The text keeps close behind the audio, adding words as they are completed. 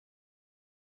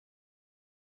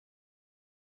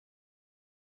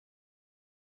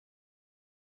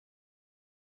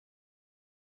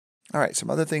Alright, some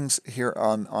other things here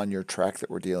on your track that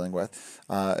we're dealing with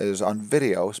is on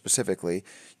video specifically,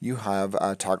 you have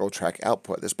toggle track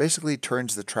output. This basically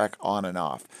turns the track on and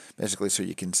off. Basically, so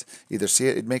you can either see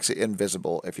it, it makes it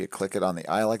invisible. If you click it on the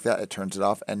eye like that, it turns it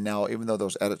off. And now, even though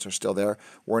those edits are still there,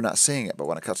 we're not seeing it. But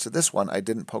when it cuts to this one, I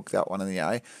didn't poke that one in the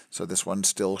eye, so this one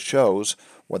still shows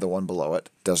where the one below it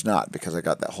does not, because I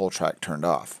got that whole track turned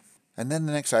off. And then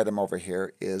the next item over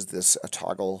here is this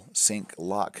toggle sync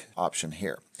lock option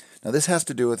here. Now this has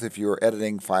to do with if you're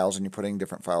editing files and you're putting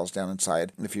different files down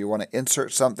inside. If you want to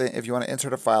insert something, if you want to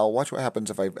insert a file, watch what happens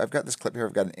if I've got this clip here,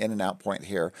 I've got an in and out point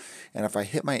here, and if I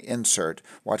hit my insert,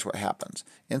 watch what happens.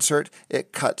 Insert,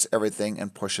 it cuts everything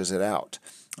and pushes it out.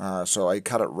 So I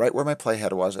cut it right where my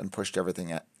playhead was and pushed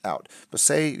everything out. But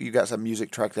say you got some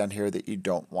music track down here that you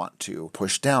don't want to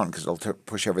push down because it'll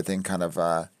push everything kind of,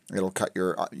 it'll cut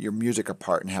your music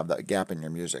apart and have that gap in your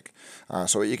music.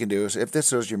 So what you can do is, if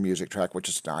this is your music track, which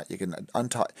it's not, you can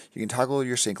toggle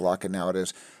your sync lock, and now it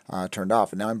is turned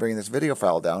off. And now I'm bringing this video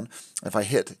file down. If I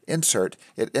hit insert,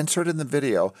 it inserted the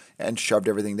video and shoved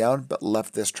everything down, but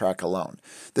left this track alone.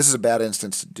 This is a bad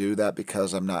instance to do that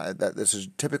because this is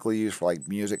typically used for like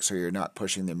music, so you're not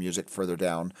pushing the music further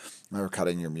down or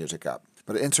cutting your music up.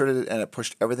 But it inserted it and it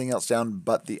pushed everything else down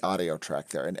but the audio track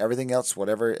there, and everything else,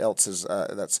 whatever else is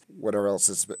this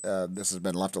has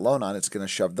been left alone on, it's going to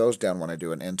shove those down when I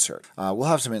do an insert. We'll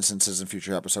have some instances in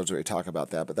future episodes where we talk about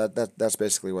that, but that's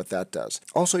basically what that does.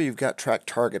 Also, you've got track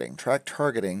targeting. Track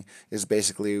targeting is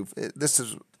basically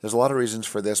there's a lot of reasons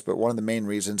for this, but one of the main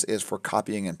reasons is for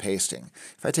copying and pasting.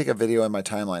 If I take a video in my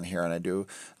timeline here and I do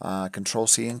Control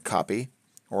C and copy,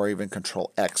 or even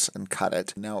Control X and cut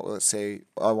it. Now let's say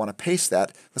I want to paste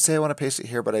that. Let's say I want to paste it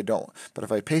here, but I don't. But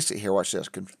if I paste it here, watch this,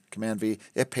 Command V,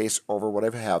 it pastes over what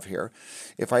I have here.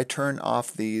 If I turn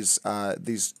off these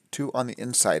two on the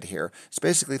inside here, it's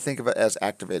basically, think of it as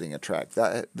activating a track.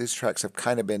 These tracks have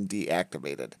kind of been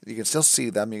deactivated. You can still see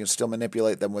them, you can still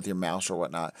manipulate them with your mouse or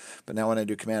whatnot, but now when I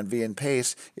do Command V and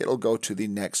paste, it'll go to the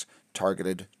next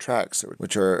targeted tracks,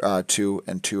 which are 2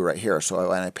 and 2 right here. So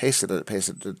when I pasted it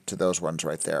to those ones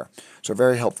right there. So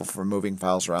very helpful for moving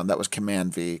files around. That was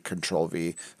Command V, Control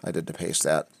V I did to paste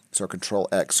that. So Control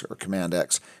X or Command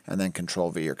X, and then Control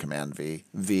V or Command V,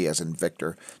 V as in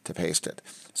Victor, to paste it.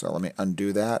 So let me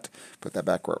undo that, put that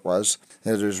back where it was.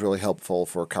 It is really helpful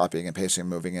for copying and pasting and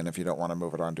moving in if you don't want to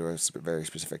move it onto a very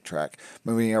specific track.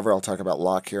 Moving over, I'll talk about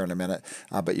lock here in a minute,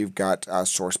 but you've got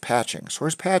source patching.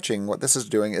 Source patching, what this is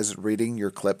doing is reading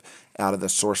your clip out of the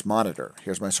source monitor.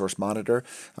 Here's my source monitor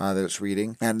that it's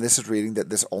reading, and this is reading that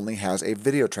this only has a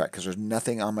video track because there's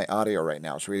nothing on my audio right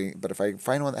now. It's reading, but if I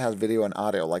find one that has video and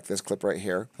audio, like this clip right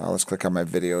here, let's click on my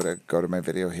video to go to my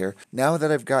video here. Now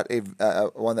that I've got a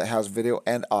one that has video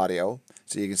and audio,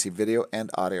 so you can see video and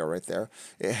audio right there,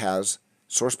 it has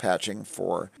source patching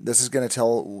for, this is going to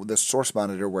tell the source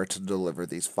monitor where to deliver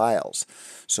these files.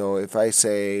 So if I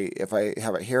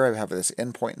have it here, I have this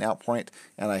in point and out point,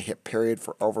 and I hit period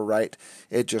for overwrite,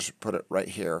 it just put it right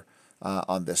here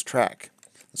on this track.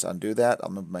 Let's undo that.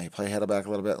 I'll move my playhead back a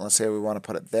little bit. Let's say we want to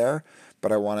put it there,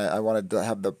 but I want to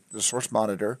have the source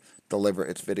monitor deliver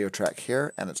its video track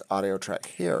here and its audio track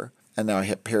here. And now I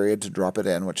hit period to drop it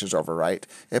in, which is overwrite.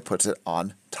 It puts it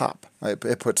on top.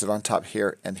 It puts it on top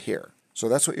here and here. So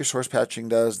that's what your source patching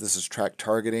does. This is track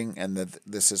targeting, and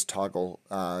this is toggle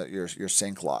your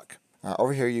sync lock.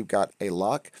 Over here you've got a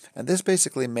lock, and this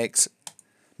basically makes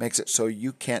it so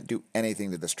you can't do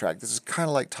anything to this track. This is kind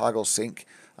of like toggle sync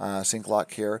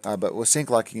lock here, but with sync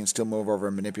lock you can still move over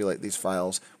and manipulate these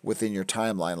files within your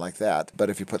timeline like that. But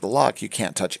if you put the lock, you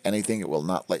can't touch anything. It will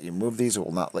not let you move these. It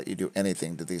will not let you do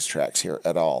anything to these tracks here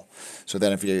at all. So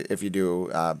then if you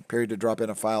do period to drop in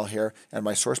a file here, and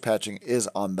my source patching is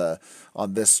on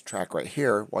this track right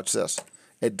here, watch this.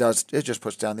 It just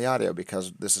puts down the audio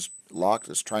because this is locked.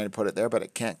 It's trying to put it there, but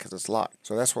it can't because it's locked.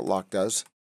 So that's what lock does.